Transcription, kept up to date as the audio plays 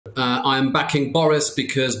I am backing Boris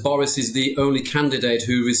because Boris is the only candidate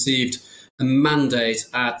who received a mandate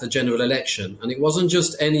at the general election. And it wasn't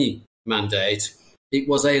just any mandate, it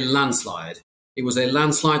was a landslide. It was a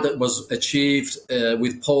landslide that was achieved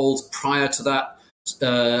with polls prior to that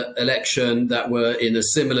election that were in a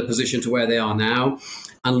similar position to where they are now.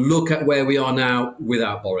 And look at where we are now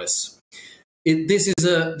without Boris. This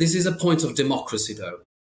is a point of democracy, though.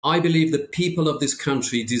 I believe the people of this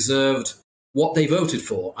country deserved what they voted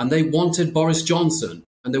for, and they wanted Boris Johnson.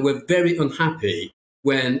 And they were very unhappy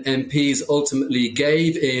when MPs ultimately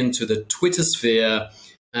gave in to the Twitter sphere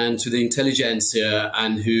and to the intelligentsia,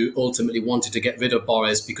 and who ultimately wanted to get rid of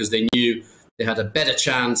Boris because they knew they had a better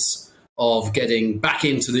chance of getting back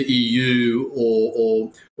into the EU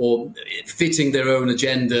or fitting their own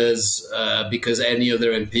agendas because any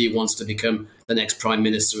other MP wants to become the next Prime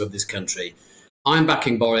Minister of this country. I'm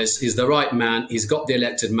backing Boris. He's the right man. He's got the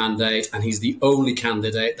elected mandate, and he's the only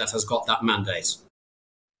candidate that has got that mandate.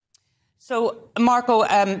 So, Marco,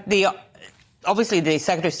 obviously the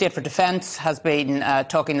Secretary of State for Defence has been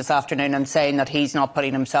talking this afternoon and saying that he's not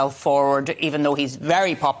putting himself forward, even though he's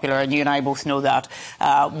very popular, and you and I both know that,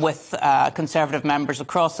 with Conservative members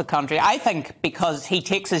across the country. I think because he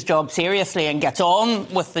takes his job seriously and gets on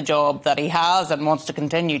with the job that he has and wants to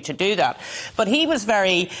continue to do that. But he was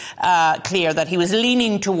very clear that he was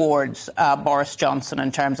leaning towards Boris Johnson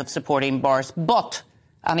in terms of supporting Boris. But,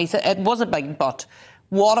 and he said it was a big but,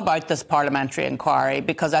 what about this parliamentary inquiry?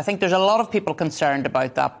 Because I think there's a lot of people concerned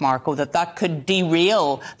about that, Marco, that could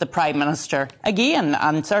derail the Prime Minister again.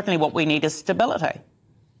 And certainly what we need is stability.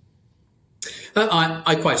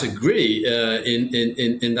 I quite agree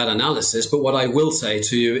in that analysis. But what I will say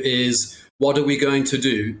to you is, what are we going to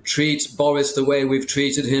do? Treat Boris the way we've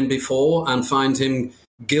treated him before and find him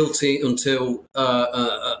guilty until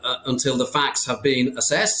the facts have been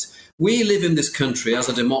assessed? We live in this country as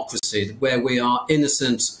a democracy where we are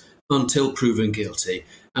innocent until proven guilty.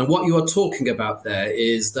 And what you are talking about there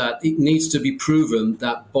is that it needs to be proven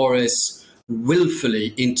that Boris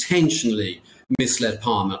willfully, intentionally misled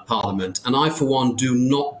Parliament. And I, for one, do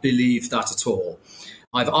not believe that at all.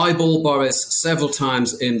 I've eyeballed Boris several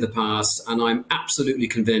times in the past, and I'm absolutely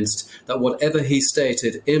convinced that whatever he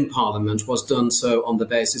stated in Parliament was done so on the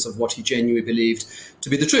basis of what he genuinely believed to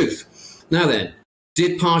be the truth. Now then,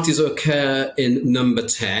 did parties occur in number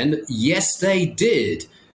 10? Yes, they did.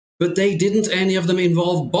 But they didn't any of them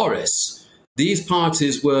involve Boris. These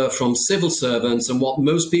parties were from civil servants, and what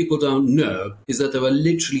most people don't know is that there were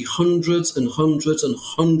literally hundreds and hundreds and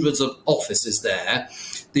hundreds of offices there.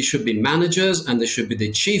 There should be managers, and there should be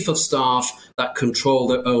the chief of staff that control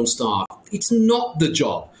their own staff. It's not the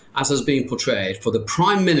job, as has been portrayed, for the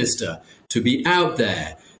Prime Minister to be out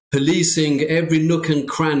there policing every nook and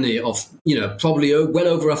cranny of, probably well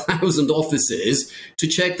over 1,000 offices to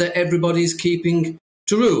check that everybody's keeping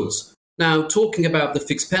to rules. Now, talking about the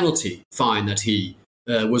fixed penalty fine that he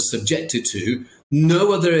was subjected to,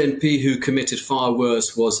 no other MP who committed far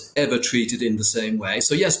worse was ever treated in the same way.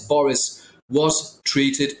 So yes, Boris was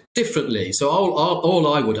treated differently. So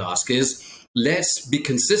all I would ask is, let's be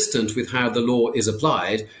consistent with how the law is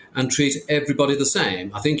applied and treat everybody the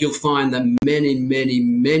same. I think you'll find that many, many,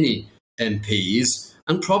 many MPs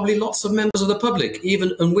and probably lots of members of the public,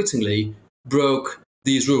 even unwittingly, broke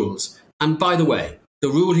these rules. And by the way, the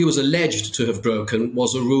rule he was alleged to have broken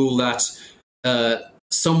was a rule that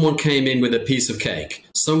someone came in with a piece of cake.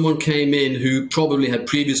 Someone came in who probably had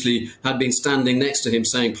previously had been standing next to him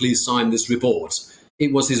saying, please sign this report.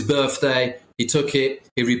 It was his birthday. He took it.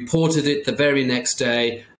 He reported it the very next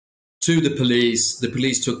day to the police. The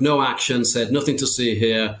police took no action, said nothing to see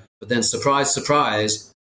here. But then, surprise,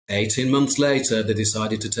 surprise, 18 months later, they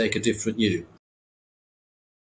decided to take a different view.